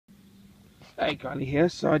Hey, Kylie here.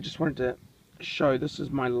 So I just wanted to show, this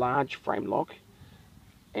is my large frame lock,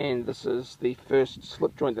 and this is the first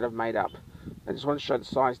slip joint that I've made up. I just want to show the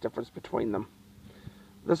size difference between them.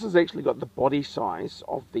 This has actually got the body size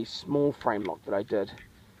of the small frame lock that I did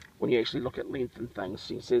when you actually look at length and things.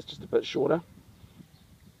 So you can see it's just a bit shorter.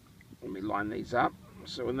 Let me line these up.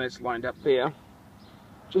 So when that's lined up there,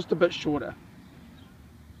 just a bit shorter,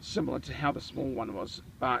 similar to how the small one was,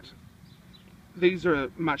 but these are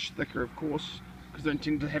much thicker, of course, because they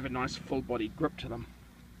intend to have a nice full body grip to them.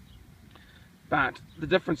 But the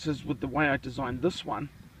difference is with the way I designed this one,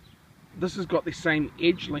 this has got the same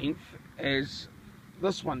edge length as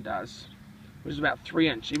this one does, which is about 3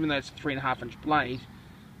 inch, even though it's a 3.5 inch blade,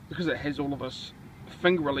 because it has all of this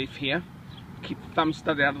finger relief here, keep the thumb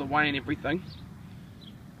stud out of the way and everything.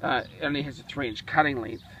 It only has a 3 inch cutting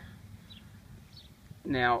length.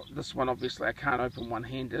 Now this one obviously I can't open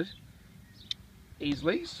one-handed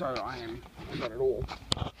easily, so I'm not at all.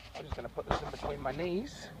 I'm just going to put this in between my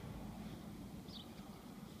knees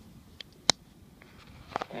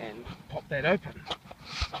and pop that open,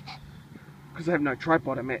 because I have no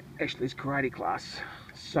tripod. I'm at Ashley's karate class,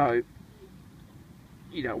 so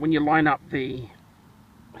you know, when you line up the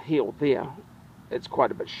heel there, it's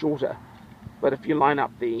quite a bit shorter, but if you line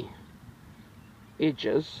up the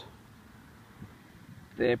edges,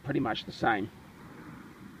 they're pretty much the same.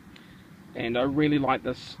 And I really like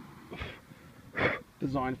this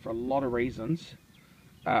design for a lot of reasons.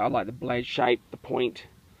 I like the blade shape, the point.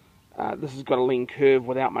 This has got a lean curve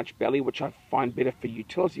without much belly, which I find better for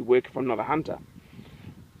utility work if I'm not a hunter.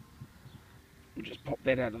 I'll just pop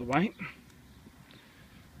that out of the way.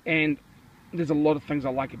 And there's a lot of things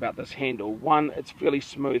I like about this handle. One, it's fairly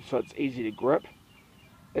smooth, so it's easy to grip.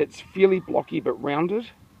 It's fairly blocky but rounded,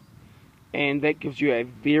 and that gives you a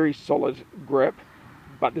very solid grip,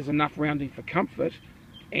 but there's enough rounding for comfort,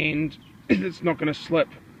 and it's not going to slip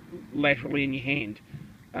laterally in your hand.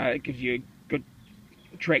 It gives you a good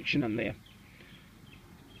traction in there.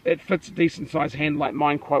 It fits a decent sized hand like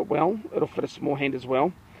mine quite well. It'll fit a small hand as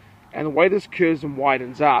well. And the way this curves and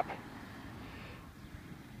widens up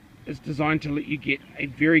is designed to let you get a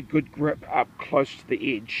very good grip up close to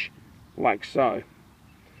the edge, like so.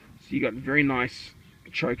 So you got a very nice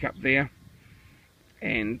choke up there,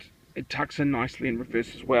 and it tucks in nicely in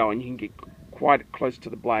reverse as well, and you can get quite close to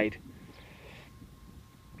the blade.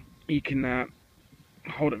 You can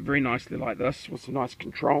hold it very nicely like this with some nice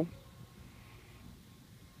control,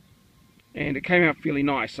 and it came out fairly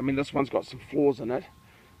nice. I mean, this one's got some flaws in it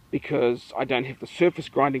because I don't have the surface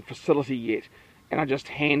grinding facility yet, and I just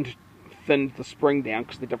hand thinned the spring down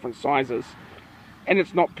because they're different sizes, and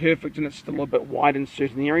it's not perfect, and it's still a bit wide in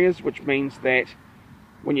certain areas, which means that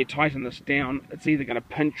when you tighten this down, it's either going to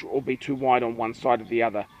pinch or be too wide on one side or the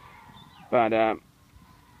other. But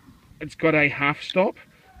it's got a half stop,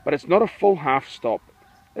 but it's not a full half stop.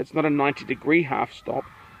 It's not a 90-degree half stop,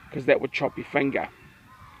 because that would chop your finger.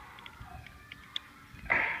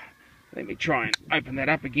 Let me try and open that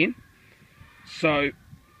up again. So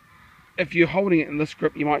if you're holding it in this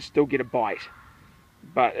grip, you might still get a bite,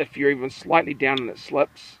 but if you're even slightly down and it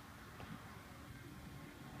slips,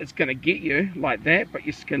 it's going to get you like that, but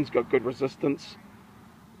your skin's got good resistance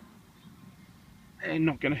and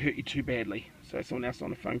not going to hurt you too badly. So someone else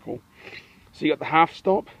on a phone call. So you got the half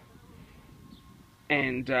stop,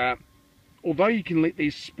 and although you can let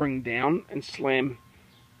these spring down and slam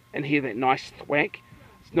and hear that nice thwack,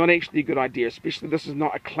 it's not actually a good idea, especially this is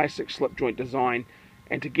not a classic slip joint design,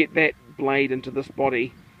 and to get that blade into this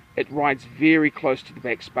body, it rides very close to the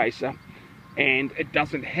back spacer, and it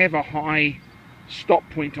doesn't have a high stop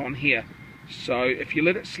point on here. So if you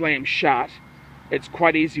let it slam shut, it's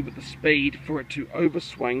quite easy with the speed for it to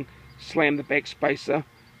overswing, slam the back spacer,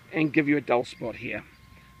 and give you a dull spot here.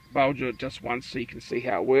 But I'll do it just once so you can see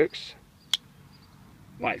how it works,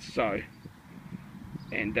 like so.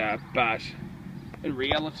 And but in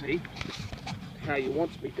reality, how you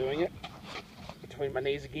want to be doing it, between my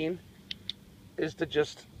knees again, is to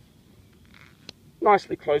just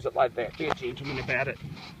nicely close it like that. Be a gentleman about it,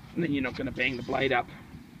 and then you're not going to bang the blade up.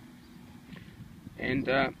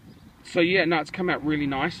 And so yeah, no, it's come out really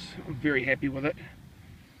nice. I'm very happy with it.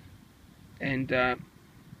 And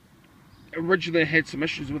originally I had some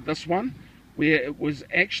issues with this one, where it was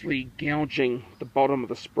actually gouging the bottom of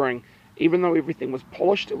the spring. Even though everything was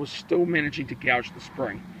polished, it was still managing to gouge the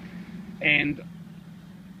spring. And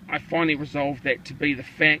I finally resolved that to be the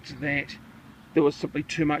fact that there was simply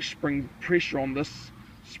too much spring pressure on this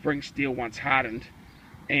spring steel once hardened,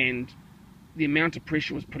 and the amount of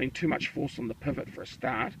pressure was putting too much force on the pivot for a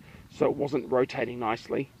start, so it wasn't rotating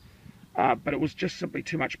nicely, but it was just simply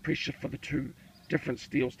too much pressure for the two different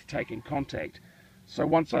steels to take in contact. So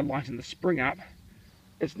once I lighten the spring up,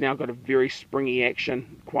 it's now got a very springy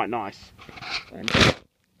action, quite nice. And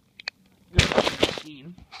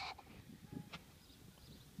again,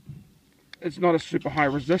 it's not a super high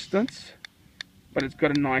resistance, but it's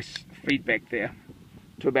got a nice feedback there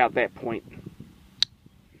to about that point.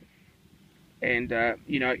 And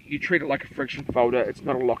you know, you treat it like a friction folder. It's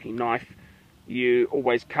not a locking knife. You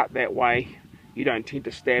always cut that way. You don't tend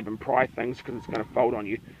to stab and pry things because it's going to fold on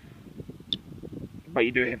you. But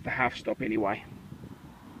you do have the half stop anyway.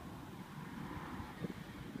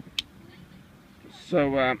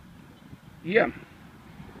 So yeah,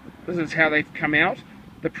 this is how they've come out.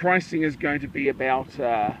 The pricing is going to be about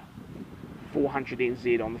 400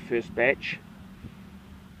 NZ on the first batch.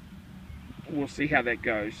 We'll see how that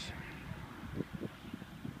goes.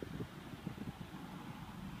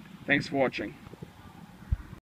 Thanks for watching.